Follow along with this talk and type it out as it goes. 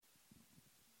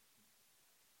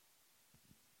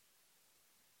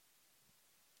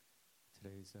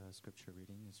Today's scripture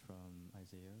reading is from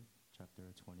Isaiah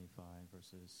chapter 25,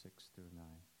 verses 6 through 9.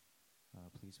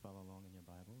 Please follow along in your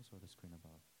Bibles or the screen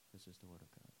above. This is the Word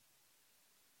of God.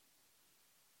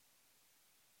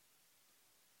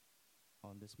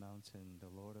 On this mountain,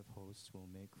 the Lord of hosts will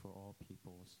make for all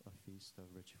peoples a feast of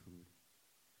rich food,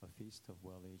 a feast of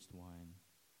well-aged wine,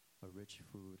 a rich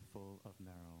food full of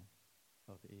marrow,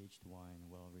 of aged wine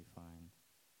well refined.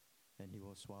 And he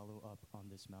will swallow up on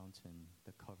this mountain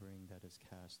the covering that is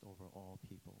cast over all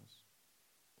peoples,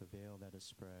 the veil that is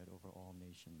spread over all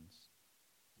nations.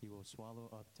 He will swallow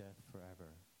up death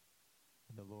forever.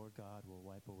 And the Lord God will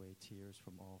wipe away tears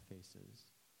from all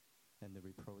faces, and the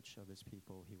reproach of his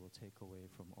people he will take away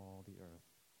from all the earth,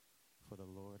 for the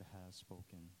Lord has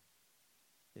spoken.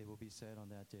 It will be said on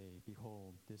that day,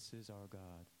 Behold, this is our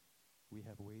God. We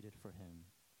have waited for him,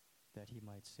 that he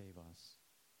might save us.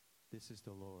 This is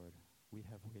the Lord. We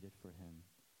have waited for him.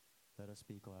 Let us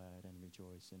be glad and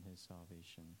rejoice in his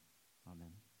salvation.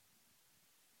 Amen.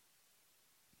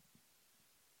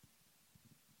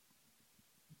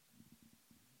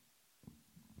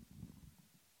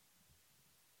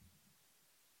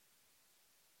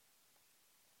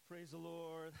 Praise the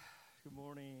Lord. Good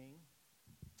morning.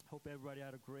 Hope everybody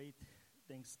had a great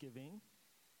Thanksgiving.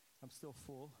 I'm still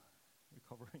full,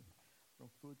 recovering from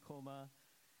food coma.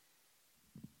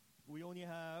 We only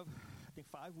have, I think,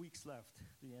 5 weeks left,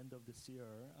 the end of this year.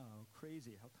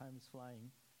 Crazy how time is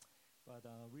flying. But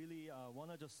really want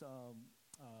to just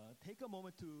take a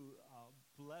moment to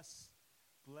bless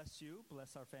you,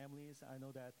 bless our families. I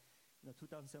know that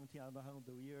 2017, I don't know how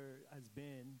the year has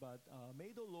been, but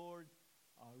may the Lord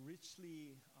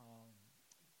richly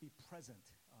be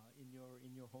present in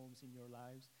your homes, in your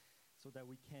lives, so that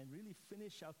we can really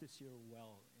finish out this year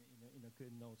well in a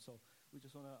good note. So we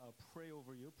just want to pray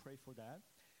over you, pray for that.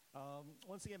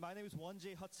 Once again, my name is Won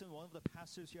J. Hudson, one of the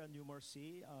pastors here at New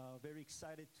Mercy. Very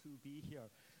excited to be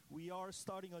here. We are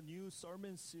starting a new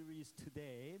sermon series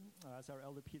today, as our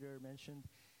Elder Peter mentioned,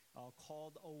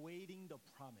 called Awaiting the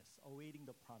Promise. Awaiting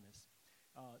the Promise.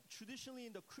 Traditionally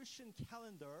in the Christian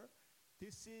calendar,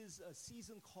 this is a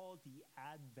season called the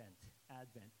Advent.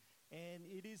 And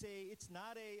it's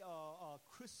not a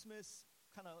Christmas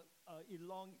kind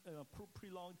of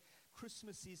prolonged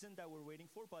Christmas season that we're waiting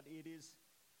for, but it is.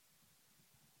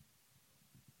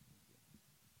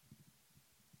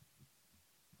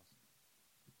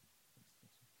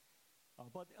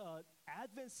 But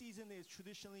Advent season is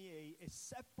traditionally a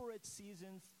separate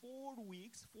season, 4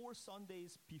 weeks, 4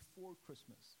 Sundays before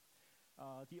Christmas.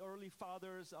 The early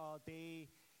fathers, they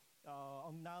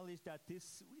acknowledged that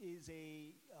this is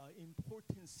a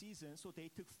important season, so they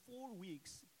took 4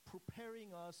 weeks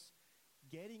preparing us,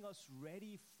 getting us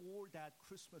ready for that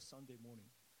Christmas Sunday morning.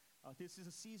 This is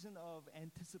a season of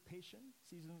anticipation,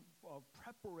 season of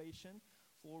preparation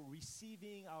for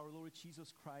receiving our Lord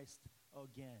Jesus Christ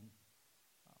again.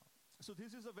 So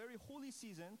this is a very holy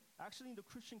season. Actually, in the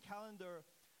Christian calendar,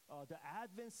 the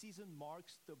Advent season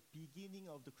marks the beginning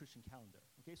of the Christian calendar.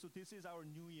 Okay, so this is our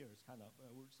New Year's kind of.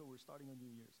 So we're starting a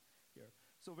New Year's here.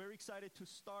 So very excited to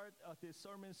start this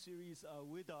sermon series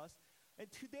with us. And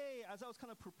today, as I was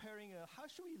kind of preparing, how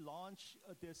should we launch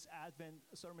this Advent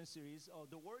sermon series?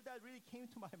 The word that really came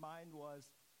to my mind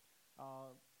was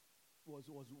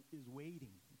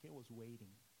waiting. Okay, was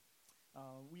waiting.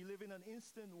 We live in an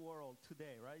instant world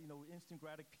today, right? Instant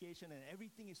gratification, and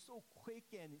everything is so quick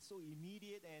and it's so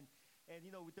immediate, and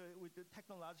with the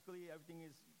technologically, everything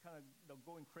is kind of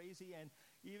going crazy. And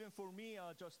even for me,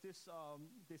 just this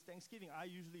Thanksgiving, I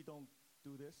usually don't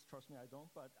do this. Trust me, I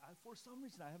don't. But for some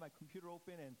reason, I had my computer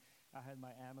open, and I had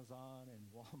my Amazon and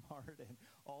Walmart and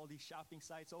all these shopping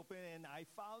sites open, and I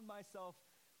found myself,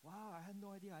 wow, I had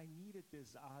no idea I needed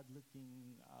this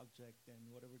odd-looking object and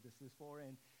whatever this is for.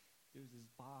 And there's this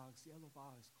box, yellow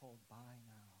box called Buy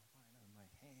Now in my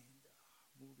hand,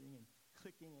 moving and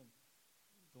clicking, and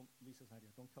Lisa's idea,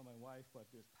 don't tell my wife, but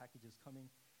there's packages coming.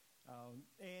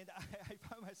 And I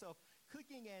found myself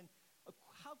clicking, and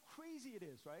how crazy it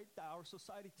is, right? That our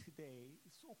society today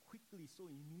is so quickly, so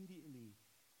immediately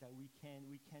that we can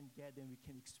get and we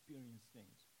can experience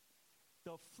things.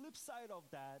 The flip side of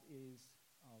that is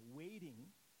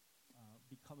waiting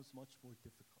becomes much more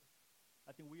difficult.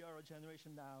 I think we are a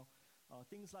generation now,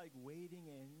 things like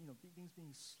waiting and things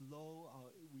being slow,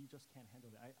 we just can't handle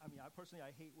it. I mean, I personally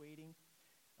hate waiting.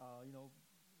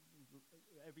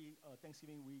 Every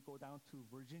Thanksgiving we go down to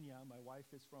Virginia. My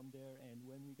wife is from there, and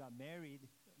when we got married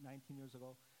 19 years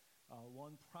ago,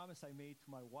 one promise I made to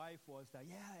my wife was that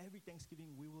every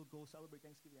Thanksgiving we will go celebrate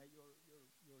Thanksgiving at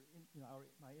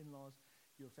my in-laws,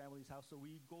 your family's house. So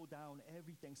we go down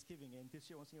every Thanksgiving, and this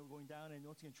year once again we're going down, and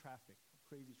once again traffic,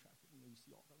 crazy traffic. you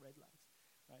see all the red lights,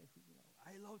 right?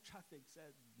 I love traffic,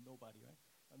 said nobody, right?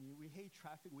 I mean, we hate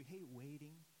traffic, we hate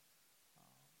waiting.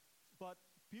 But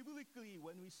biblically,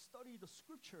 when we study the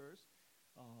scriptures,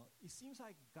 it seems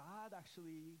like God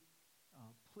actually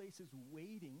places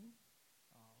waiting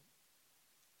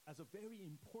as a very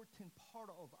important part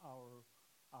of our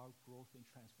growth and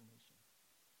transformation.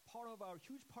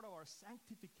 Huge part of our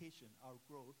sanctification, our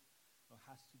growth,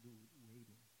 has to do with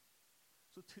waiting.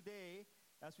 So today,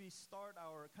 as we start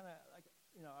our kind of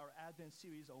our Advent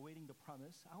series, Awaiting the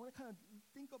Promise, I want to kind of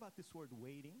think about this word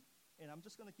waiting, and I'm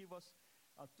just going to give us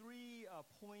 3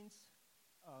 points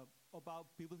about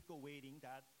biblical waiting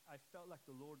that I felt like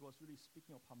the Lord was really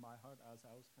speaking upon my heart as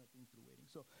I was kind of thinking through waiting.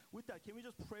 So with that, can we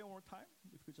just pray one more time?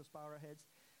 If we could just bow our heads.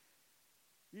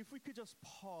 If we could just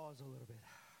pause a little bit.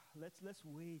 Let's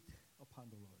wait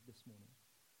upon the Lord this morning.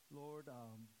 Lord,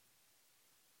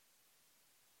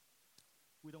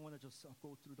 we don't want to just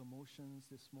go through the motions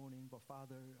this morning, but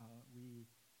Father, we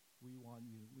want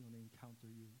you. We want to encounter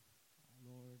you,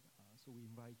 Lord. So we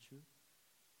invite you.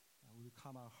 Will you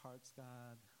calm our hearts,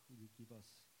 God? Will you give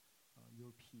us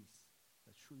your peace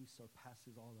that truly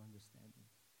surpasses all understanding,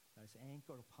 that is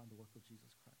anchored upon the work of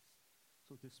Jesus Christ?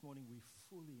 So this morning, we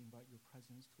fully invite your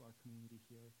presence to our community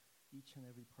here, each and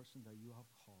every person that you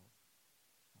have called,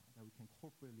 that we can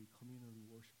corporately, communally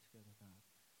worship together, God,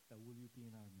 that will you be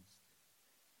in our midst.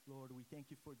 Lord, we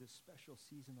thank you for this special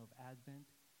season of Advent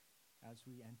as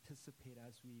we anticipate,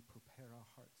 as we prepare our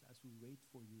hearts, as we wait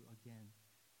for you again.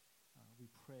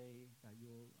 We pray that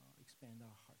you'll expand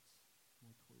our hearts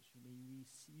more towards you. May we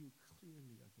see you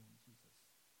clearly again, Jesus.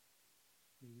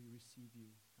 May we receive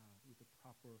you, God, with the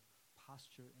proper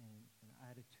posture and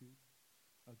attitude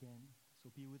again.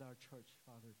 So be with our church,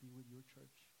 Father. Be with your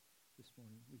church this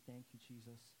morning. We thank you,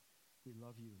 Jesus. We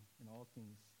love you in all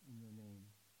things in your name.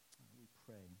 We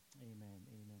pray. Amen.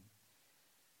 Amen.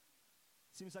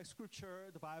 Seems like Scripture,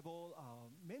 the Bible,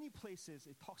 many places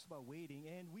it talks about waiting,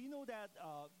 and we know that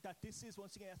this is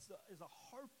once again is a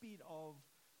heartbeat of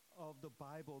the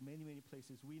Bible. Many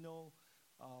places we know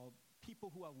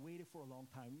people who have waited for a long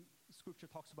time. Scripture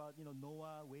talks about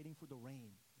Noah waiting for the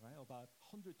rain, right? About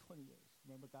 120 years.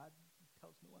 Remember, God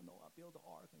tells Noah, build the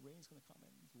ark, and rain's going to come,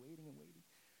 and he's waiting and waiting.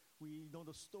 We know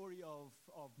the story of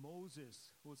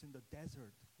Moses, who was in the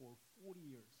desert for 40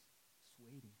 years, just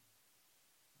waiting.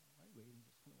 Waiting,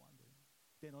 just kind of wandering.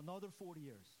 Then another 40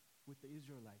 years with the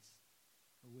Israelites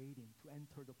waiting to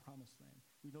enter the promised land.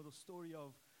 We know the story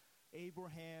of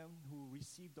Abraham, who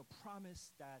received the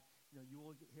promise that you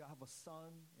will have a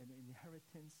son and an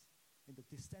inheritance and the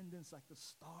descendants like the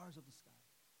stars of the sky.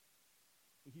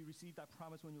 He received that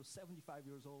promise when he was 75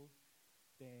 years old.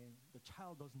 Then the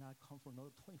child does not come for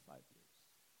another 25 years.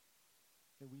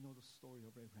 Then we know the story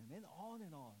of Abraham, and on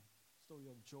and on. Story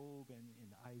of Job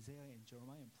and Isaiah and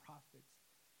Jeremiah and prophets,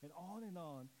 and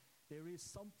on. There is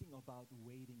something about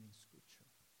waiting in Scripture.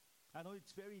 I know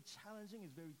it's very challenging,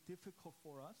 it's very difficult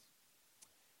for us,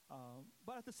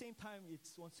 but at the same time,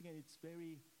 it's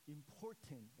very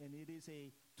important, and it is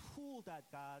a tool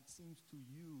that God seems to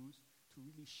use to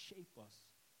really shape us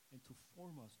and to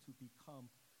form us to become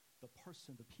the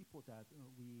person, the people that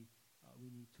we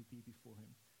need to be before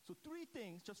Him. So 3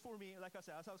 things, just for me, like I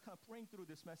said, as I was kind of praying through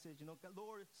this message,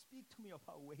 Lord, speak to me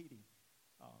about waiting.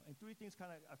 And 3 things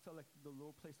I felt like the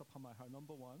Lord placed upon my heart.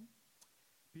 Number 1,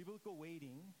 biblical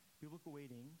waiting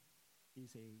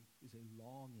is a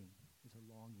longing. It's a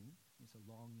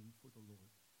longing for the Lord.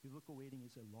 Biblical waiting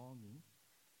is a longing,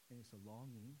 and it's a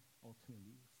longing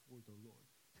ultimately for the Lord.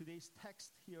 Today's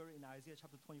text here in Isaiah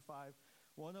chapter 25,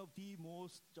 one of the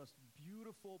most just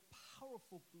beautiful,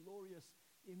 powerful, glorious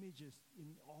images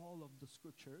in all of the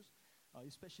Scriptures,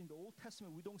 especially in the Old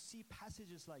Testament. We don't see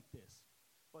passages like this,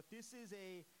 but this is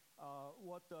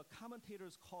what the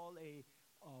commentators call a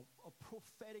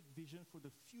prophetic vision for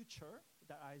the future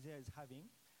that Isaiah is having.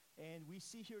 And we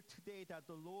see here today that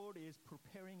the Lord is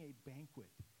preparing a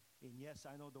banquet. And yes,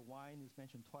 I know the wine is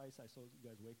mentioned twice. I saw you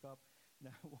guys wake up.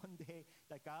 Now, one day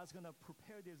that God's going to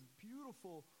prepare this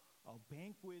beautiful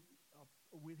banquet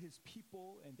with His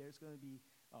people, and there's going to be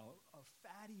a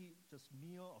fatty just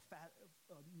meal,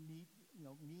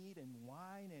 meat and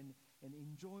wine and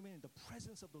enjoyment, and the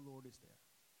presence of the Lord is there.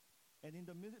 And in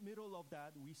the middle of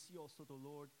that, we see also the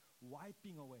Lord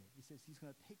wiping away. He says He's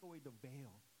going to take away the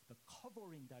veil, the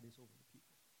covering that is over the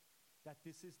people. That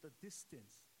this is the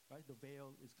distance, right? The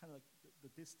veil is kind of like the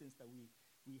distance that we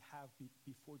have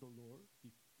before the Lord,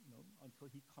 until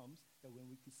He comes, that when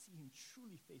we can see Him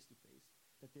truly face to face,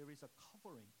 that there is a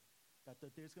covering. That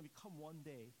there's going to come one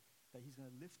day that He's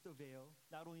going to lift the veil.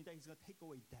 Not only that, He's going to take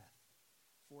away death.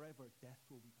 Forever, death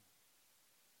will be gone.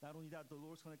 Not only that, the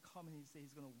Lord's going to come and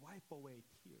He's going to wipe away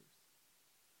tears.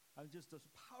 And just this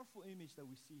powerful image that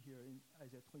we see here in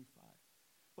Isaiah 25.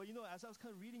 But as I was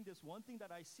kind of reading this, one thing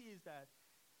that I see is that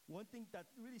one thing that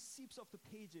really seeps off the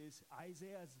page is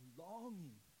Isaiah's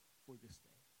longing for this day.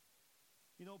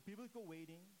 Biblical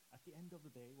waiting, at the end of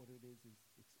the day, what it is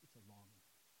it's a longing.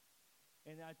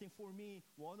 And I think for me,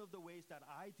 one of the ways that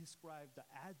I describe the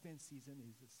Advent season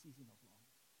is a season of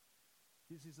longing.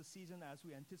 This is a season as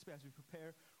we anticipate, as we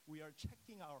prepare, we are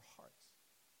checking our hearts.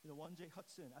 One J.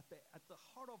 Hudson, at the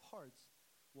heart of hearts,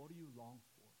 what do you long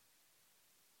for?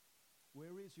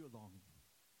 Where is your longing?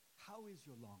 How is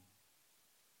your longing?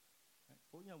 Right?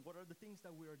 Well, what are the things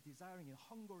that we are desiring and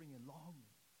hungering and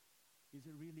longing? Is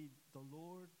it really the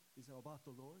Lord? Is it about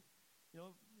the Lord?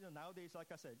 Nowadays,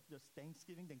 like I said, just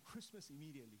Thanksgiving, then Christmas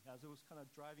immediately. As I was kind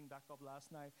of driving back up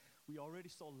last night, we already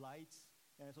saw lights.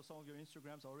 And so some of your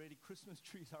Instagrams already, Christmas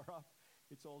trees are up.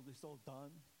 It's all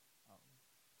done.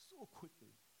 So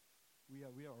quickly, we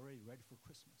are already ready for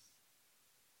Christmas.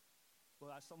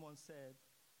 But as someone said,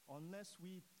 unless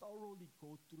we thoroughly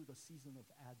go through the season of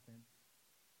Advent,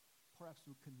 perhaps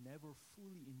we can never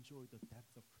fully enjoy the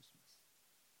depth of Christmas.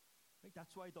 Right?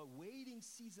 That's why the waiting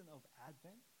season of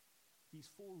Advent, these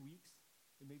 4 weeks,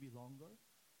 it may be longer,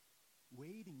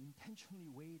 waiting, intentionally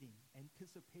waiting,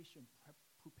 anticipation,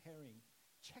 preparing,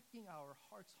 checking our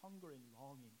heart's hunger and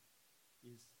longing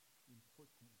is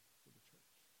important for the church.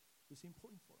 It's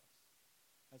important for us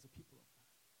as a people of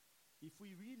God. If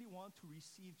we really want to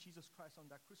receive Jesus Christ on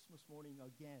that Christmas morning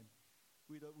again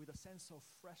with a sense of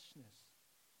freshness,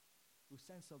 with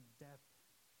sense of depth,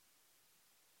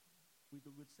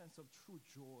 with sense of true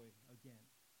joy again,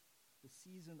 the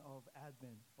season of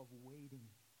Advent, of waiting,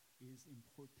 is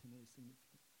important and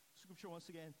significant. Scripture, once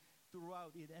again,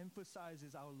 throughout, it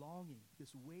emphasizes our longing,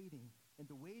 this waiting, and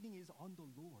the waiting is on the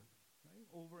Lord, right?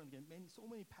 Over and again, so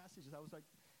many passages. I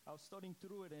was studying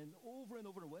through it, and over,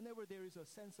 whenever there is a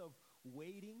sense of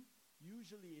waiting,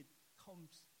 usually it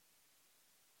comes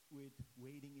with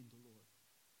waiting in the Lord,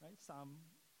 right? Psalm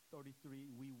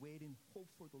 33, we wait in hope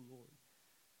for the Lord,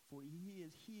 for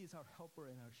He is our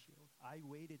helper and our shield. I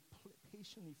waited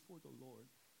patiently for the Lord.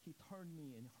 He turned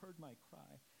me and heard my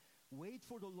cry. Wait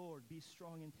for the Lord, be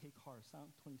strong and take heart.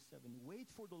 Psalm 27. Wait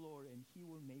for the Lord and He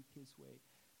will make His way.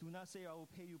 Do not say I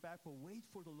will pay you back, but wait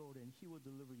for the Lord and He will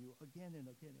deliver you again and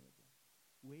again and again.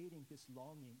 Waiting, this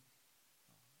longing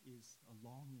is a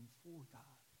longing for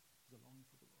God. It's a longing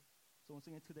for the Lord. So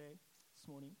once again today, this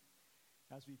morning,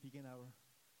 as we begin our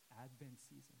Advent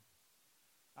season,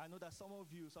 I know that some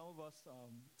of us,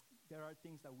 there are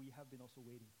things that we have been also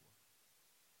waiting for.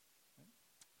 Right?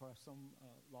 Perhaps some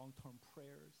long-term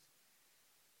prayers.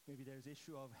 Maybe there's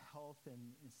issue of health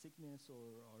and sickness,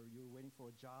 or you're waiting for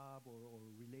a job or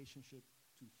relationship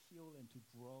to heal and to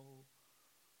grow.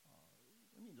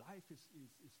 Life is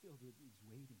filled with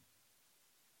waiting.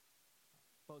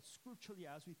 But scripturally,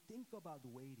 as we think about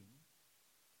waiting,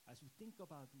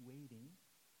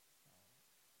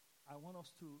 I want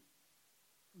us to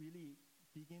really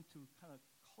begin to kind of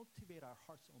cultivate our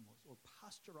hearts almost, or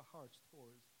posture our hearts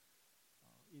towards,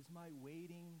 is my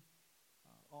waiting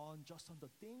just on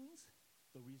the things,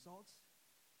 the results,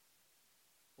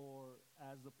 or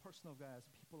as the person of God, as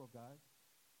a people of God,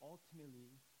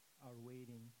 ultimately our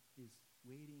waiting is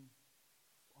waiting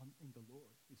in the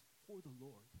Lord, is for the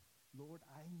Lord. Lord,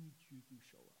 I need you to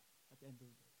show up at the end of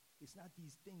the day. It's not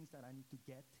these things that I need to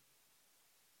get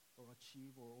or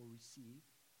achieve or receive,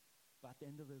 but at the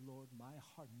end of the Lord,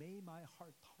 may my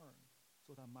heart turn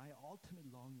so that my ultimate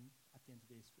longing at the end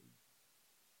of the day is for you.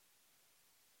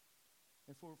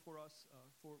 And for us,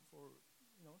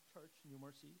 church, New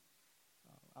Mercy,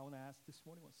 I want to ask this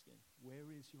morning once again,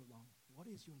 where is your longing? What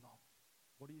is your longing?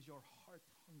 What is your heart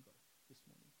hunger this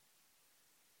morning?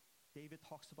 David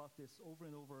talks about this over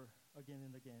and over again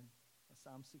and again.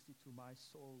 Psalm 62, my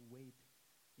soul wait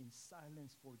in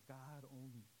silence for God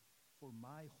only, for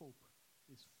my hope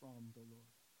is from the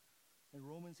Lord. In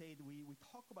Romans 8, we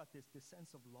talk about this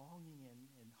sense of longing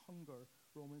and hunger.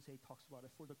 Romans 8 talks about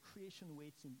it. For the creation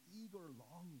waits in eager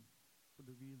longing for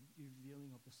the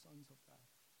revealing of the sons of God.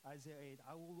 Isaiah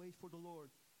 8, I will wait for the Lord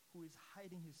who is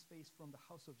hiding His face from the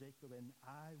house of Jacob, and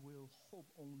I will hope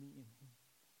only in Him.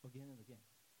 Again and again.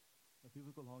 The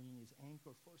biblical longing is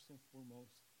anchored first and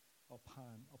foremost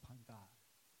upon God.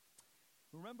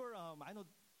 Remember, I know,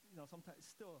 sometimes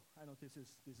still, I know this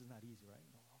is not easy, right?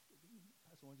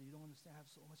 Pastor Wanda, you don't understand. I have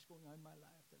so much going on in my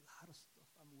life. There's a lot of stuff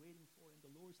I'm waiting for, and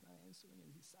the Lord's not answering, and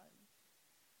He's silent.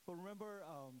 But remember,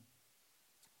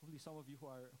 hopefully some of you who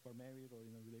are married or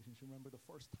in a relationship remember the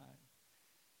first time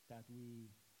that we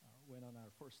went on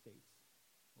our first dates,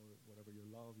 or whatever your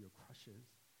love, your crushes.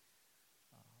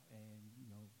 And,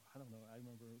 I don't know, I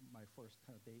remember my first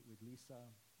kind of date with Lisa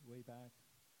way back,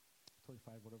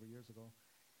 25, whatever years ago.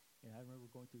 And I remember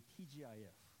going to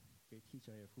TGIF. Okay,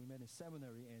 TGIF. We met in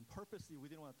seminary, and purposely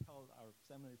we didn't want to tell our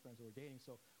seminary friends we were dating,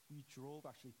 so we drove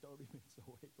actually 30 minutes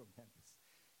away from campus.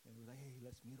 And we were like, hey,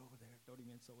 let's meet over there, 30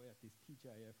 minutes away at this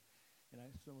TGIF. And I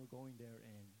just remember going there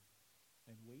and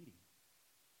waiting.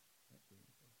 Right?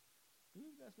 Waiting for. Do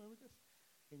you guys remember this?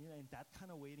 And, and that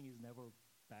kind of waiting is never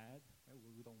bad, right?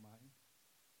 We don't mind.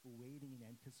 We're waiting in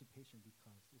anticipation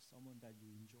because there's someone that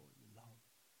you enjoy, you love,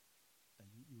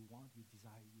 that you want, you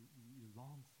desire, you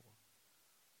long for.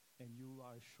 And you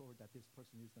are sure that this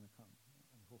person is going to come.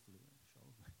 And hopefully,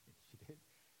 she did.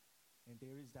 And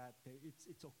there is that,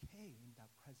 it's okay in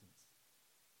that presence,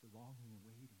 the longing and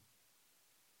waiting.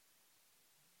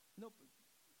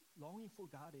 Longing for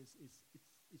God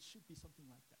it should be something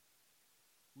like that.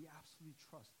 We absolutely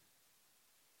trust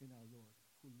in our Lord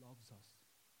who loves us,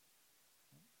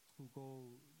 right? Who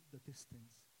go the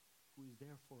distance, who is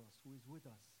there for us, who is with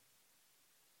us.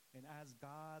 And as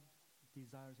God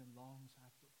desires and longs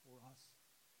after for us,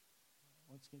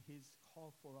 once again, his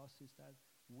call for us is that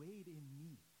wait in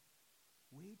me.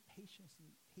 Wait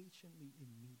patiently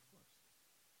in me first.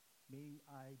 May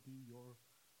I be your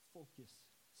focus,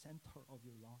 center of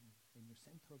your longing, and your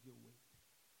center of your wait.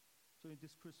 So in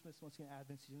this Christmas, once again,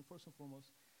 Advent season, first and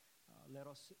foremost, let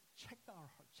us check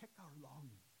our heart, check our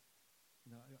longing.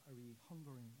 Are we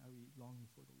hungering? Are we longing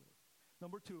for the Lord?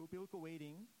 Number 2, biblical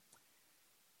waiting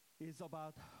is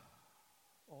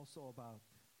also about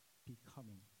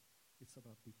becoming. It's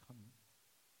about becoming.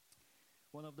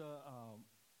 One of the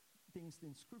things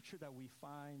in Scripture that we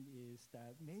find is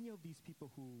that many of these people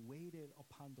who waited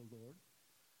upon the Lord,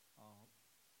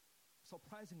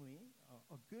 surprisingly,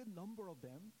 a good number of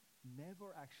them never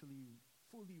actually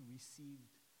fully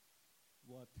received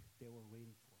what they were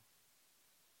waiting for.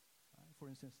 For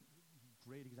instance,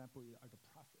 great example are the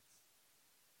prophets.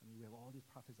 I mean, we have all these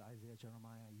prophets, Isaiah,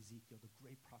 Jeremiah, Ezekiel, the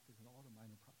great prophets and all the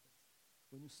minor prophets.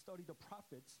 When you study the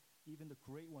prophets, even the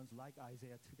great ones like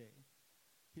Isaiah today,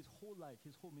 his whole life,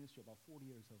 his whole ministry, about 40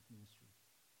 years of ministry,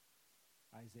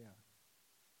 Isaiah.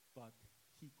 But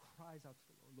he cries out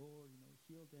to the Lord,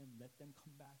 heal them, let them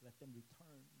come back, let them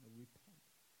return, repent.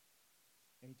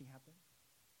 Anything happen?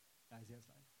 Isaiah's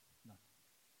life, nothing.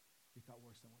 It got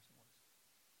worse and worse and worse.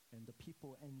 And the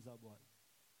people ends up what?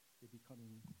 They're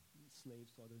becoming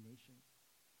slaves to other nations.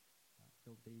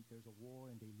 There's a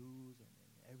war and they lose and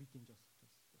everything just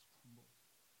crumbles.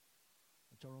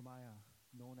 Jeremiah,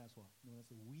 known as what? Known as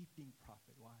the weeping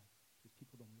prophet. Why? Because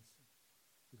people don't listen.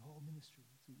 His whole ministry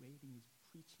is waiting, he's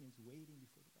preaching, he's waiting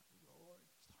before the God. Lord,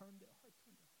 turn their heart,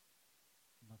 turn their heart.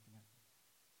 Nothing happened.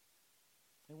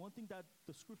 And one thing that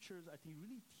the Scriptures, I think,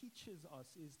 really teaches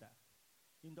us is that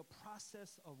in the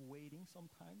process of waiting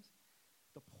sometimes,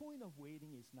 the point of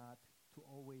waiting is not to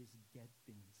always get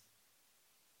things.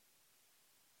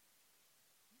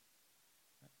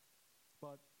 Right?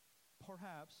 But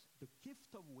perhaps the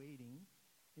gift of waiting,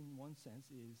 in one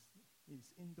sense, is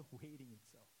in the waiting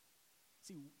itself.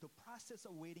 See, the process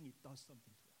of waiting, it does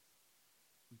something to us.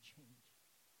 We change.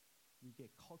 We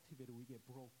get cultivated, we get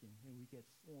broken, and we get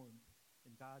formed.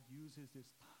 And God uses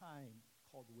this time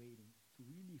called waiting to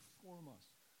really form us,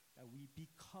 that we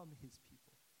become his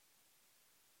people.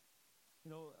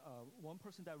 One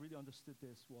person that really understood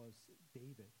this was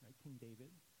David, right? King David.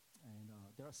 And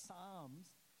there are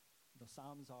Psalms. The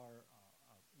Psalms are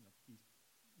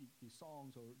these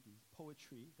songs or these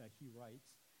poetry that he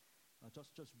writes,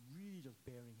 just really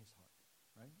bearing his heart,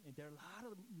 right? And there are a lot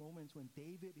of moments when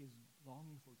David is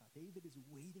longing for God. David is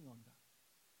waiting on God.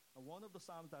 And one of the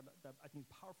Psalms that I think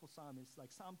is a powerful Psalm is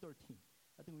like Psalm 13.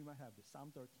 I think we might have this.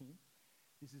 Psalm 13.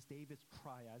 This is David's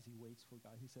cry as he waits for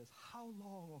God. He says, how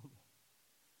long, O Lord,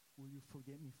 will you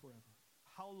forget me forever?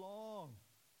 How long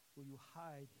will you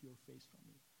hide your face from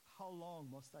me? How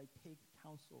long must I take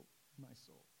counsel in my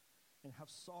soul and have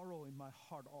sorrow in my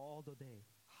heart all the day?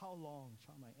 How long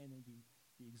shall my enemy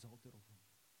be exalted over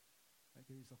me? Right?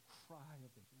 There is a cry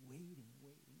of this, waiting.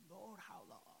 Lord, how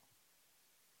long?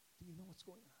 Do you know what's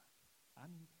going on?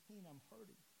 I'm in pain, I'm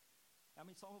hurting. I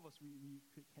mean, some of us, we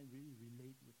can really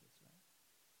relate with this, right?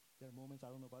 There are moments, I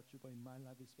don't know about you, but in my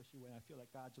life, especially when I feel like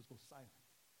God just goes silent.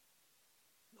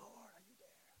 Lord, are you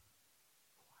there?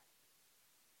 Quiet.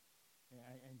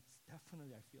 And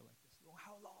definitely I feel like this. Lord,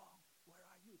 how long? Where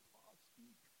are you? Talk,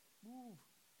 speak, move,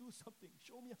 do something,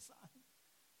 show me a sign.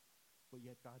 But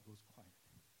yet God goes quiet.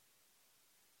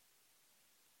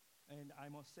 And I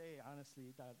must say,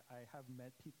 honestly, that I have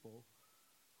met people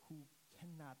who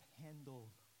cannot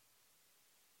handle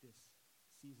this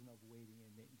season of waiting,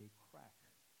 and they crack.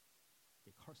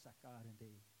 They curse at God, and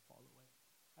they fall away.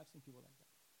 I've seen people like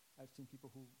that. I've seen people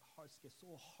whose hearts get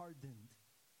so hardened.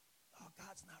 Oh,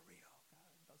 God's not real. God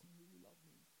doesn't really love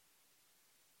me.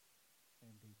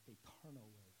 And they turn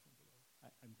away from the Lord.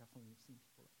 I'm definitely seeing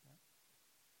people like that.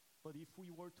 But if we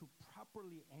were to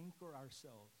properly anchor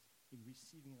ourselves in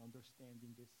receiving and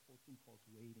understanding this whole thing called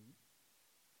waiting,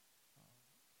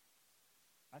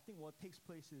 I think what takes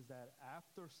place is that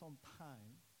after some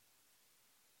time,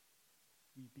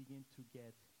 we begin to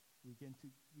get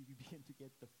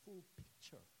the full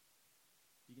picture.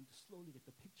 Begin to slowly get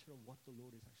the picture of what the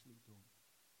Lord is actually doing.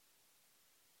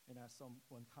 And as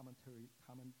one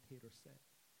commentator said,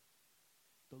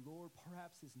 the Lord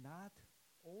perhaps is not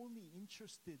only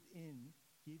interested in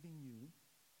giving you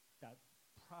that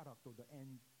product or the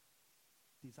end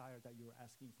desire that you're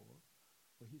asking for,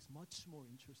 but he's much more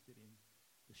interested in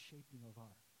the shaping of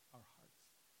our hearts.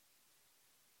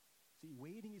 See,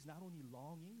 waiting is not only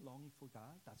longing for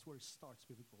God. That's where it starts,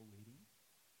 biblical waiting.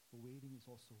 But waiting is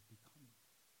also becoming.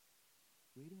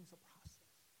 Waiting is a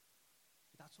process.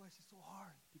 That's why it's so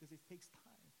hard, because it takes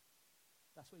time.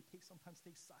 That's why it sometimes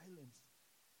takes silence,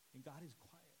 and God is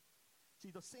quiet. See,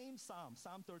 the same Psalm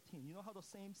 13, you know how the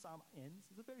same Psalm ends?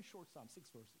 It's a very short Psalm, 6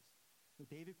 verses. So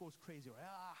David goes crazy, right?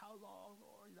 How long,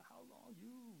 Lord? How long?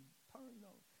 You turn,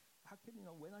 how can,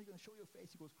 when are you going to show your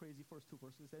face? He goes crazy, first 2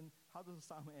 verses. Then how does the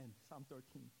Psalm end? Psalm 13,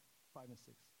 5 and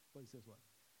 6. But he says what?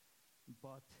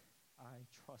 But I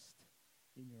trust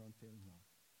in your unfailing love.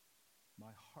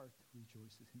 My heart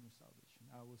rejoices in your salvation.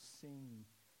 I will sing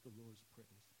the Lord's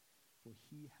praise, for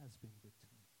he has been good to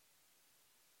me.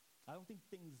 I don't think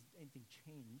anything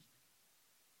changed.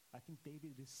 I think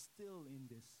David is still in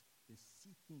this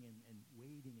seeking and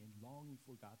waiting and longing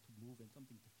for God to move and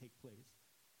something to take place.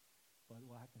 But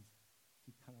what happens?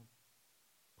 He kind of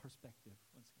perspective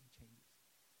once again changes.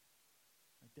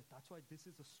 That's why this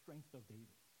is the strength of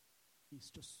David. He's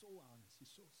just so honest.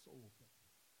 He's so open.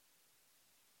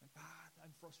 God,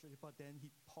 I'm frustrated, but then he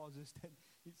pauses. Then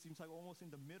it seems like almost in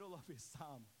the middle of his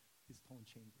psalm, his tone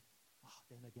changes.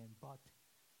 Then again, but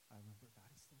I remember God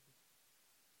is still good.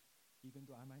 Even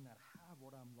though I might not have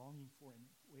what I'm longing for and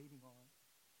waiting on,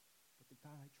 but the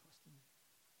God I trust in,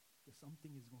 because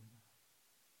something is going on.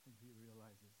 And he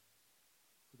realizes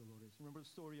who the Lord is. Remember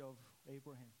the story of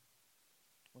Abraham.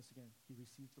 Once again, he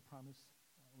receives the promise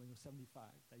when he was 75,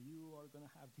 that you are going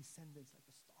to have descendants like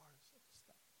the stars of the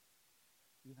sky.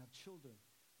 You're going to have children.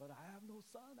 But I have no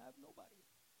son. I have nobody.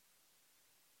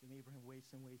 Then Abraham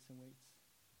waits and waits and waits.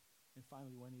 And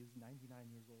finally, when he's 99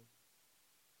 years old,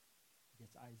 he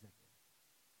gets Isaac.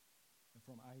 And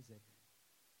from Isaac,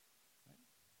 right,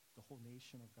 the whole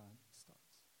nation of God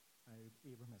starts.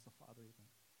 Abraham as the father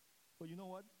Abraham. But you know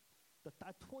what?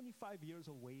 That 25 years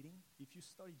of waiting, if you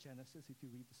study Genesis, if you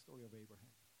read the story of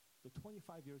Abraham, the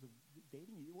 25 years of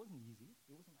dating, it wasn't easy.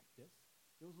 It wasn't like this.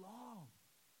 It was long.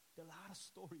 There are a lot of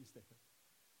stories there.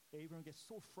 Abraham gets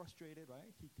so frustrated,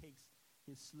 right? He takes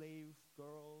his slave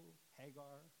girl,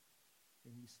 Hagar,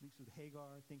 and he sleeps with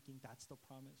Hagar, thinking that's the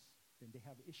promise. Then they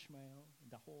have Ishmael,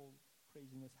 and the whole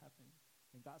craziness happens.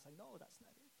 And God's like, no, that's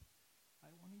not it.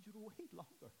 I wanted you to wait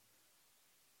longer.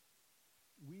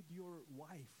 With your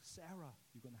wife, Sarah,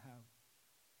 you're going to have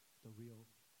the real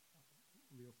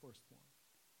firstborn.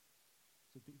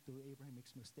 So Abraham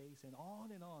makes mistakes, and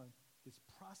on. This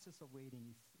process of waiting,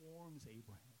 it forms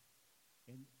Abraham.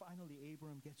 And finally,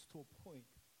 Abraham gets to a point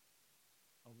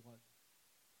of what?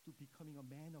 To becoming a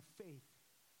man of faith.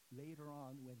 Later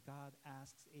on, when God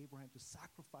asks Abraham to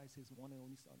sacrifice his one and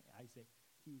only son, Isaac,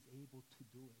 he is able to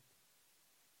do it.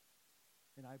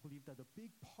 And I believe that a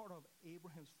big part of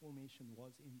Abraham's formation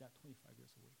was in that 25 years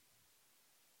of waiting.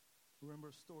 Remember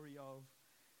the story of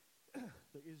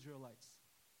the Israelites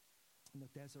in the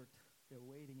desert. They're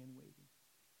waiting and waiting.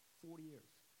 40 years.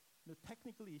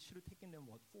 Technically, it should have taken them,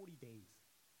 40 days.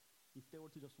 If they were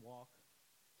to just walk,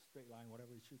 straight line,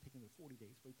 whatever, it should have taken them 40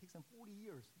 days. But it takes them 40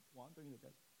 years wandering in the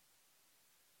desert.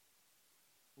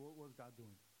 What was God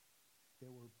doing?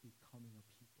 They were becoming a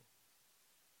people.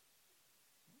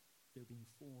 They're being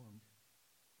formed.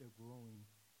 They're growing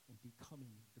and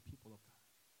becoming the people of God.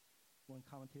 One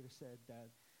commentator said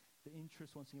that the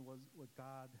interest, once again, was what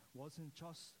God wasn't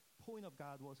just, point of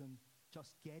God wasn't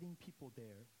just getting people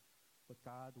there, but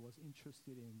God was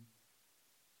interested in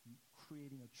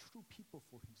creating a true people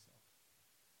for himself.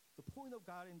 The point of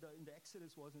God in the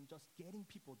Exodus wasn't just getting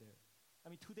people there. I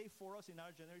mean, today for us in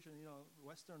our generation,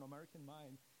 Western American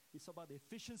mind, it's about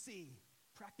efficiency,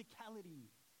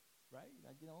 practicality, right?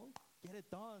 Like, get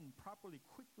it done properly,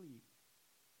 quickly.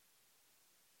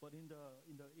 But in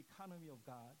the economy of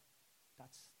God,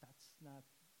 that's not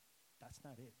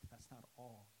it. That's not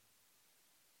all.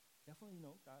 Definitely,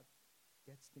 God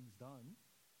gets things done,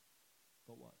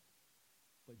 but what?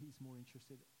 But he's more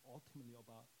interested ultimately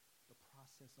about the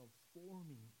process of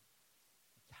forming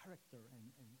character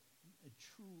and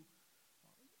true,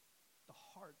 the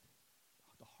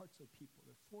hearts of people,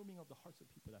 the forming of the hearts of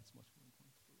people. That's much more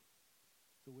important for the Lord.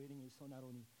 So waiting is so not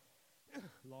only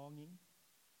longing,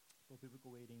 but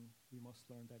biblical waiting, we must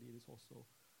learn that it is also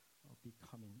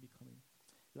becoming.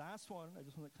 Last one, I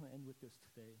just want to kind of end with this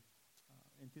today.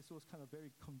 And this was kind of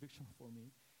very conviction for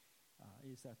me,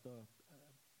 is that the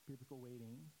biblical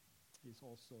waiting is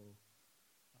also,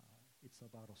 it's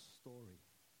about a story.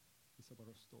 It's about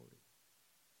a story.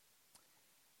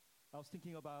 I was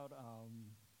thinking about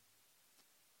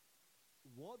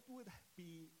what would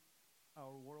be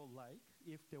our world like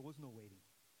if there was no waiting?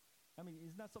 I mean,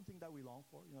 isn't that something that we long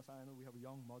for? So I know we have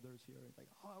young mothers here. It's like,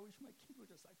 I wish my kid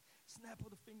would just snap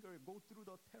of the finger, go through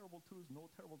the terrible twos, no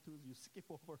terrible twos, you skip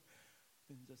over.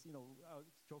 And just, I was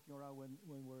joking around when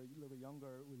we were a little bit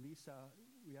younger with Lisa,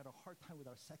 we had a hard time with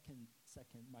our second,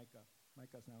 Micah.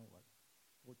 Micah's now,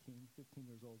 15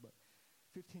 years old. But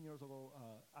 15 years ago,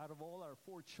 out of all our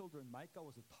 4 children, Micah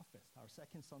was the toughest. Our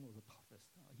second son was the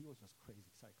toughest. He was just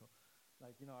crazy, psycho.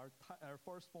 Our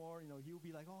firstborn, he would be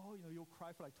like, you'll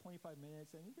cry for 25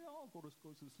 minutes, and he'd go to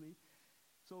sleep.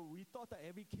 So we thought that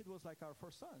every kid was like our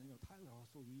first son. Tyler,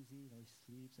 so easy, he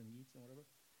sleeps and eats and whatever.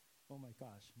 Oh my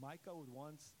gosh, Micah would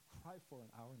once cry for an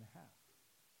hour and a half.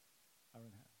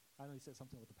 I know he said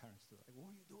something with the parents too. Like, what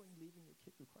are you doing leaving your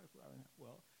kid to cry for an hour and a half?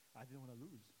 Well, I didn't want to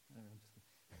lose. I'm just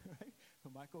kidding, right?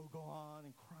 So Micah would go on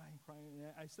and crying.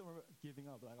 And I still remember giving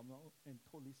up. And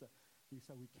told Lisa,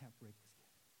 we can't break this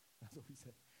kid. That's what we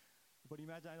said. But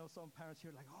imagine, I know some parents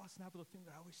here snap of the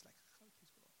finger. I wish how kids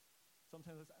grow up.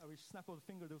 Sometimes I wish snap of the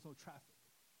finger, there was no traffic.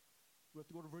 We have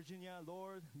to go to Virginia,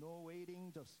 Lord, no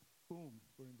waiting, just boom,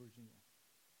 we're in Virginia.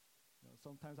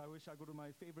 Sometimes I wish I go to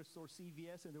my favorite store,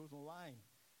 CVS, and there was no line.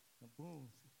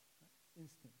 Boom,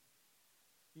 instant.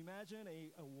 Imagine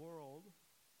a world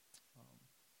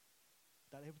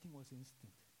that everything was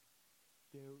instant.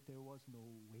 There was no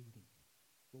waiting.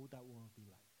 What would that world be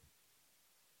like?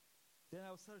 Then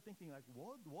I started thinking,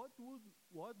 what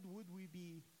would we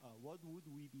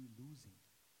be losing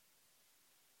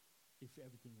if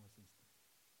everything was instant?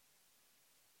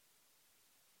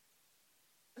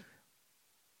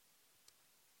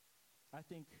 I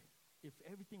think if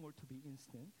everything were to be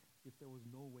instant, if there was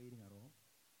no waiting at all,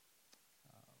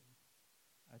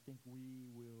 I think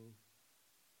we will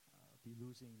be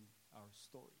losing our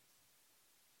stories.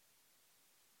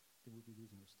 I think we'll be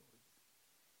losing our stories.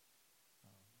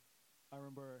 I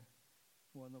remember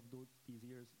one of these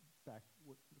years back,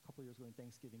 a couple of years ago in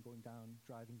Thanksgiving,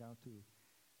 driving down to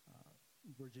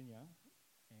Virginia,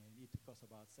 and it took us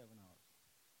about 7 hours.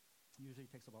 Usually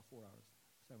it takes about 4 hours,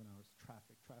 7 hours,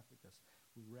 traffic, just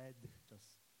red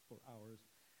just for hours.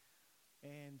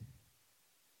 And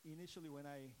initially when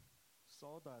I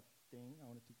saw that thing,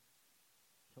 I wanted to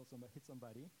hit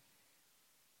somebody.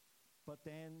 But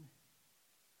then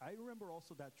I remember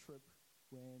also that trip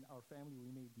when our family, we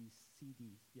made these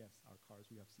CDs. Yes, our cars,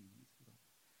 we have CDs.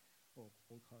 Old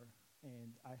car.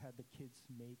 And I had the kids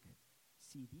make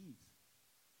CDs.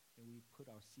 And we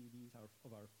put our CDs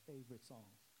of our favorite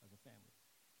songs as a family.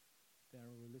 Then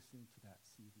we were listening to that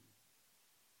CD.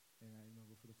 And I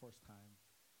remember for the first time,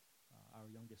 our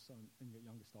youngest son and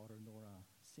youngest daughter, Nora,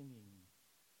 singing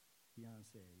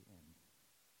Beyonce, and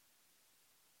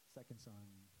second son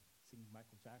singing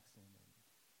Michael Jackson, and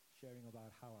sharing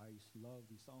about how I used to love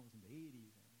these songs in the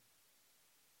 80s. And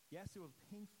yes, it was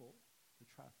painful, the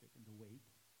traffic and the wait.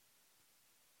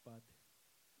 But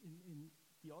in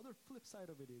the other flip side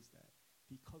of it is that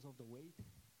because of the wait,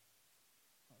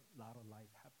 a lot of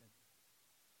life happened.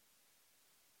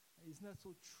 Isn't that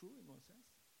so true in one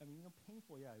sense? I mean,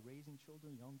 painful, raising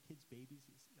children, young kids, babies.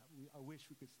 I wish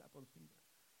we could snap on the finger.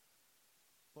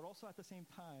 But also at the same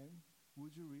time,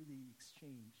 would you really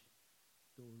exchange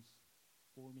those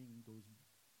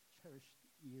cherished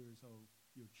years of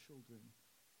your children?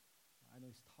 I know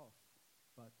it's tough,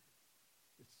 but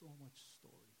there's so much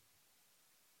story.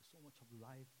 So much of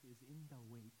life is in the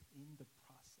wait, in the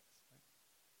process, right?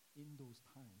 In those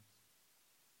times.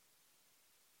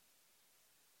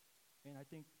 And I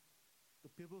think the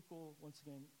biblical, once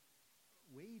again,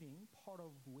 part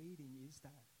of waiting is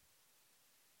that.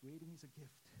 Waiting is a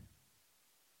gift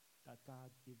that God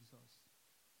gives us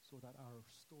so that our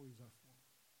stories are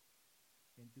formed.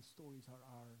 And the stories are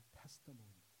our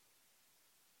testimonies.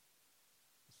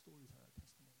 The stories are our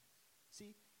testimonies.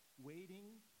 See,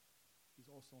 waiting is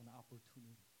also an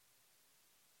opportunity.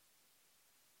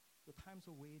 The times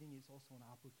of waiting is also an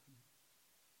opportunity.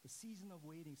 The season of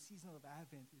waiting, season of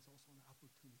Advent is also an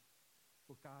opportunity.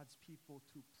 for God's people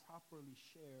to properly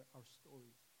share our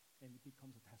stories, and it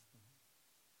becomes a testimony.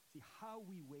 See, how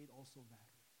we wait also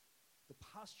matters. The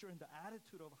posture and the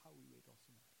attitude of how we wait also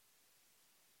matters.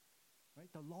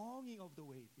 Right? The longing of the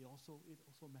wait, it also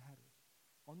matters.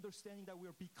 Understanding that we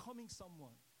are becoming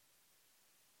someone,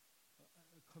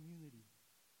 a community,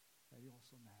 that it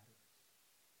also matters.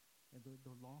 And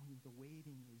the longing, the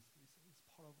waiting is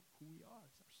part of who we are.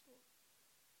 It's our story.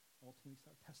 Ultimately, it's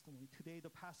our testimony. Today,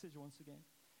 the passage, once again,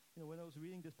 when I was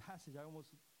reading this passage, I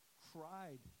almost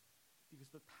cried because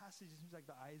the passage seems like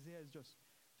the Isaiah is just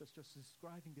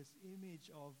describing this image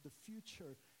of the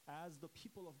future as the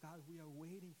people of God. We are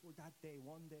waiting for that day.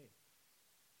 One day,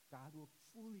 God will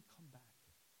fully come back.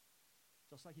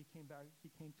 Just like he came back,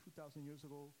 he came 2,000 years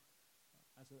ago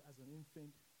as an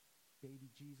infant,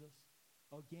 baby Jesus.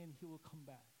 Again, he will come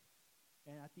back.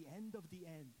 And at the end of the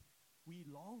end, we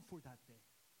long for that day.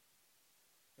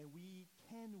 And we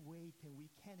can wait and we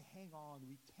can hang on,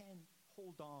 we can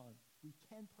hold on, we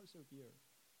can persevere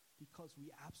because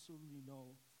we absolutely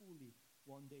know fully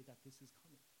one day that this is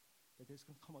coming. That there's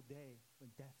going to come a day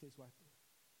when death is wiped away.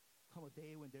 Come a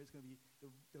day when there's going to be,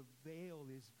 the veil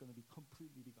is going to be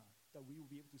completely gone. That we will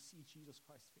be able to see Jesus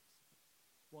Christ's face.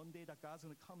 One day that God's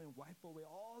going to come and wipe away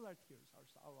all our tears, our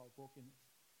sorrow, our brokenness.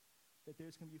 That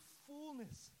there's going to be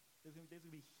fullness. There's going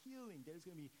to be healing. There's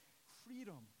going to be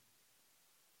freedom.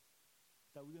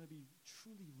 That we're going to be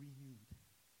truly renewed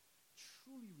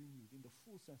in the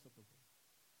full sense of the word.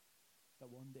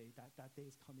 That one day, that day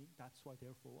is coming. That's why,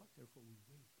 therefore, what? Therefore, we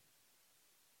wait.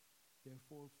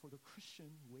 Therefore, for the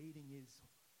Christian, waiting is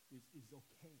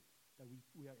okay. That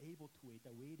we are able to wait.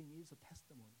 That waiting is a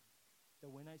testimony. That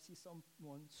when I see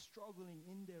someone struggling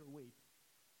in their wait,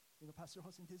 Pastor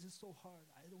Hudson, this is so hard.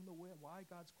 I don't know why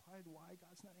God's quiet, why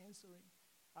God's not answering.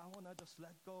 I want to just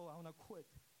let go. I want to quit.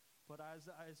 But as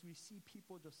we see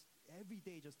people just every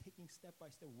day just taking step by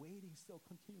step, waiting, still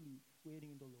continually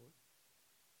waiting in the Lord,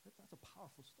 that's a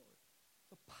powerful story.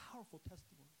 It's a powerful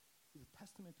testimony. It's a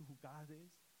testament to who God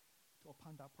is,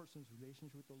 upon that person's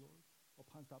relationship with the Lord,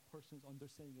 upon that person's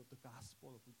understanding of the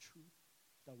gospel, of the truth,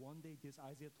 that one day this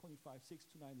Isaiah 25,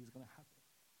 6-9 is going to happen.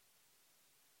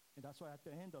 And that's why at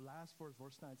the end, the last verse,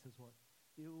 verse 9 says what?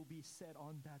 It will be said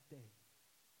on that day,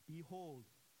 behold,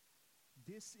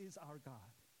 this is our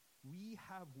God. We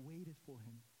have waited for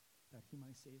him that he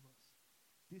might save us.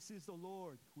 This is the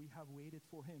Lord. We have waited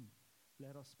for him.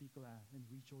 Let us be glad and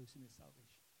rejoice in his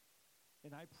salvation.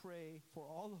 And I pray for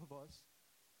all of us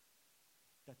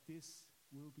that this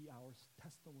will be our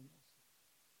testimony also.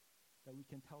 That we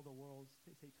can tell the world,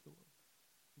 say to the world,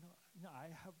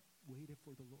 I have waited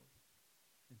for the Lord.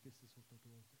 And this is what the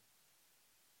Lord did.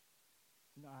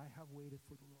 I have waited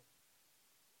for the Lord.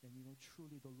 And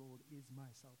truly the Lord is my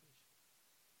salvation.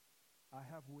 I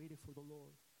have waited for the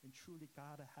Lord, and truly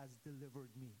God has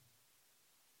delivered me.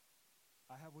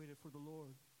 I have waited for the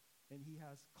Lord, and he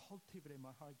has cultivated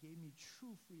my heart, gave me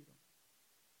true freedom,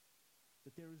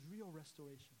 that there is real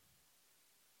restoration.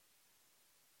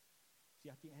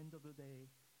 See, at the end of the day,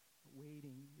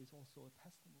 waiting is also a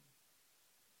testimony.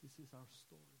 This is our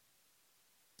story.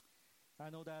 I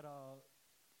know that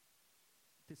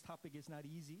this topic is not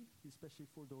easy, especially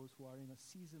for those who are in a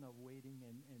season of waiting,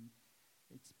 and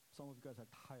some of you guys are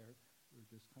tired. We're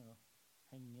just kind of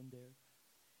hanging in there.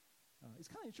 It's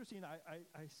kind of interesting.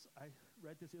 I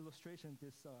read this illustration,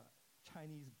 this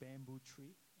Chinese bamboo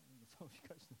tree. Some of you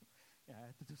guys know.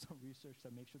 I had to do some research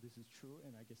to make sure this is true,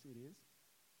 and I guess it is.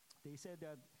 They said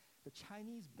that the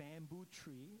Chinese bamboo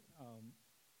tree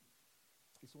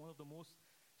is one of the most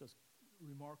just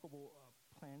remarkable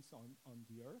plants on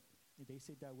the earth. And they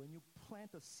say that when you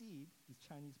plant a seed, this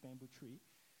Chinese bamboo tree,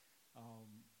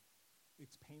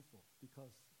 it's painful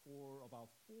because for about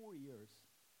 4 years,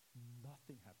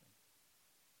 nothing happened.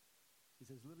 He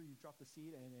says literally you drop the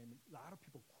seed and then a lot of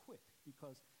people quit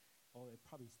because, it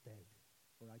probably is dead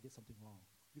or I did something wrong.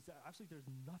 Because actually there's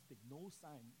nothing, no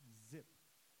sign, zip.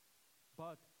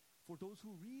 But for those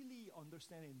who really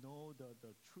understand and know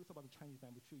the truth about the Chinese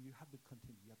bamboo tree, you have to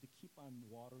continue. You have to keep on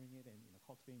watering it and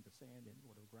cultivating the sand and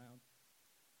the ground.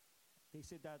 They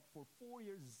said that for 4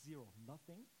 years, zero,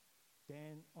 nothing.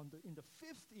 Then in the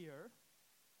 5th year,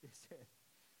 they said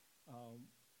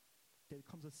there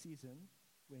comes a season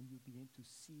when you begin to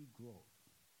see growth.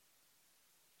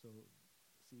 So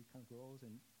seed kind of grows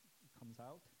and it comes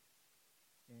out,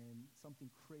 and something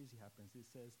crazy happens. It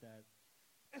says that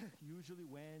usually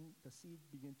when the seed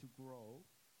begins to grow,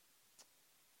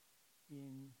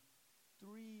 in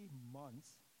 3 months,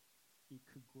 it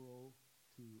could grow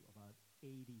to about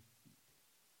 80 feet.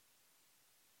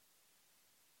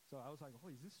 So I was like, oh,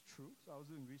 is this true? So I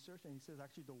was doing research, and it says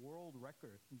actually the world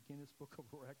record, in Guinness Book of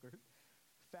Record,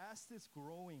 fastest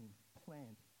growing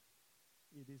plant,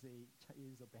 it is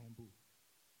a bamboo.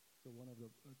 So one of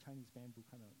the Chinese bamboo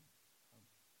kind of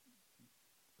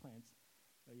plants.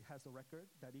 It has a record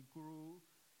that it grew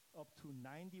up to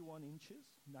 91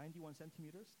 inches, 91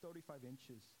 centimeters, 35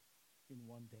 inches in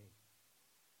one day.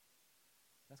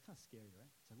 That's kind of scary,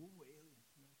 right? It's like, oh, alien,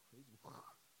 crazy. What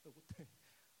the?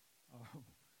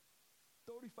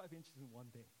 35 inches in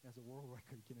one day as a world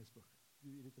record Guinness Book.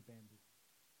 It is a bamboo.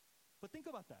 But think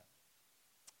about that.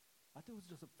 I think it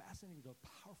was just a fascinating, a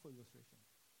powerful illustration.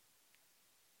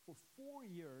 For 4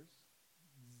 years,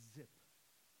 zip.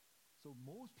 So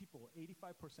most people,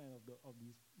 85% of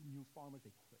these new farmers,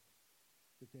 they quit.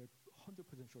 They're 100%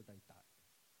 sure they died.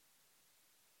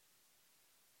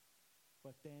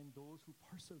 But then those who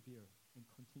persevere and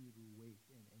continue to wait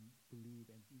and believe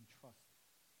and trust,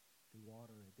 they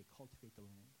water it, they cultivate the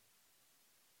land.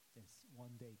 Then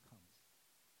one day comes.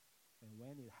 And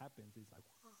when it happens, it's like,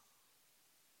 wow.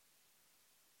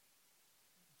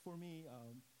 For me,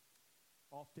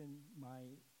 often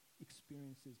my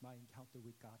experiences, my encounter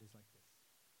with God is like this.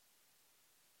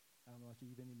 I don't know, actually,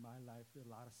 even in my life, there are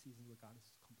a lot of seasons where God is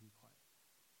completely quiet.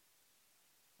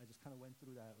 I just kind of went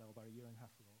through that about a year and a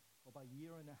half ago. About a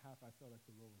year and a half, I felt like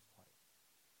the Lord was quiet.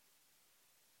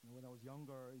 When I was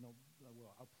younger,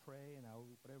 I'll pray and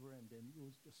whatever, and then it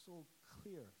was just so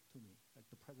clear to me, like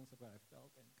the presence of God I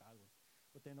felt, and God was.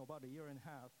 But then about a year and a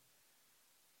half,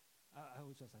 I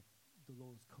was just like, the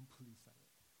Lord was completely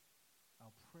silent.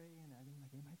 I'll pray, and I'm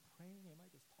like, am I praying? Am I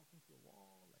just talking to the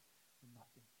wall? Like,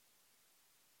 nothing.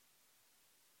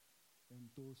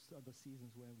 And those are the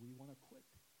seasons when we want to quit.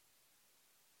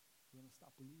 We want to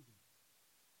stop believing.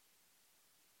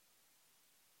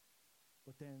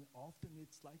 But then often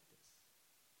it's like this.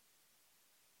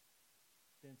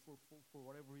 Then for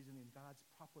whatever reason, in God's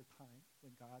proper time,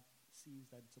 when God sees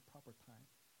that it's a proper time,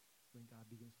 when God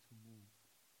begins to move,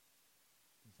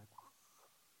 it's like,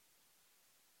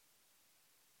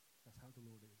 that's how the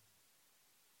Lord is.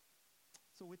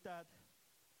 So with that,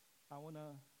 I want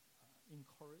to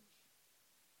encourage,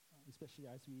 especially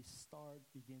as we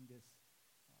begin this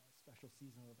special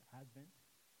season of Advent,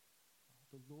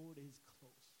 the Lord is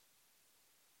close.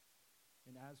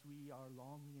 And as we are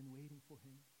longing and waiting for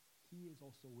him, he is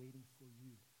also waiting for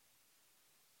you.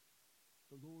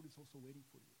 The Lord is also waiting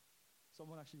for you.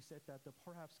 Someone actually said that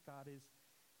perhaps God is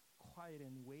quiet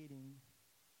and waiting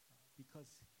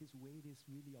because his wait is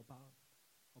really about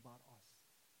us.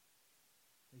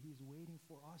 That he's waiting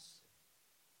for us.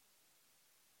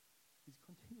 He's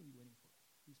continually waiting for us.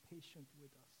 He's patient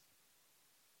with us.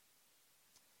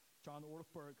 John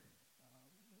Ortberg,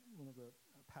 one of the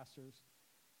pastors,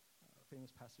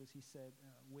 famous pastors, he said,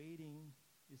 waiting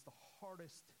is the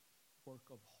hardest work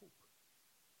of hope.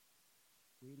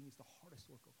 Waiting is the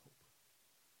hardest work of hope.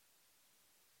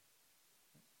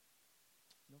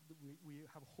 Right? We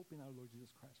have hope in our Lord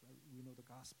Jesus Christ, right? We know the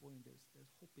gospel, and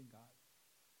there's hope in God.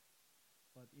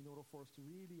 But in order for us to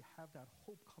really have that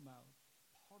hope come out,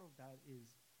 part of that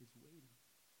is waiting,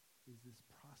 is this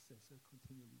process of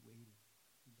continually waiting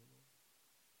in the Lord.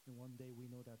 And one day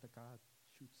we know that the God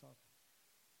shoots up,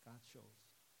 God shows.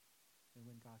 And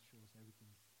when God shows,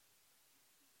 everything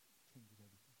changes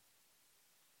everything.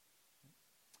 Right?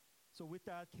 So with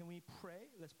that, can we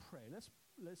pray? Let's pray. Let's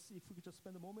see if we could just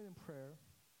spend a moment in prayer,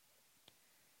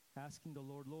 asking the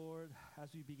Lord,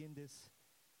 as we begin this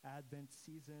Advent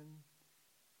season,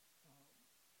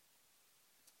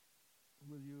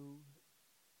 will you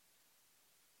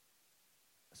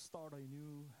start a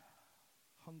new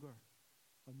hunger,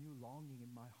 a new longing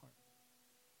in my heart?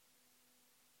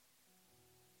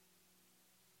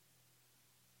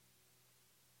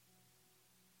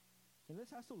 And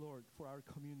let's ask the Lord for our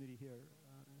community here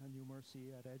at New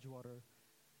Mercy, at Edgewater,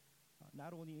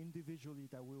 not only individually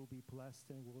that we'll be blessed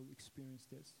and we'll experience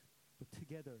this, but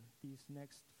together these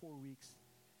next 4 weeks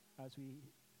as we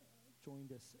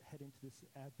head into this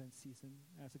Advent season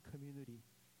as a community,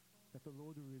 that the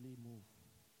Lord will really move.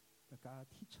 That God,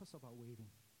 teach us about waiting.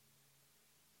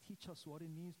 Teach us what it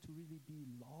means to really be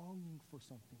longing for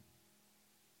something.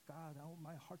 God, I want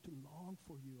my heart to long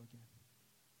for you again.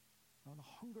 I want to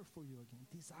hunger for you again,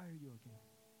 desire you again.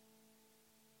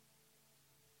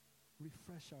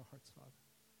 Refresh our hearts, Father.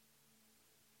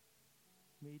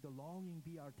 May the longing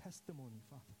be our testimony,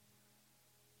 Father.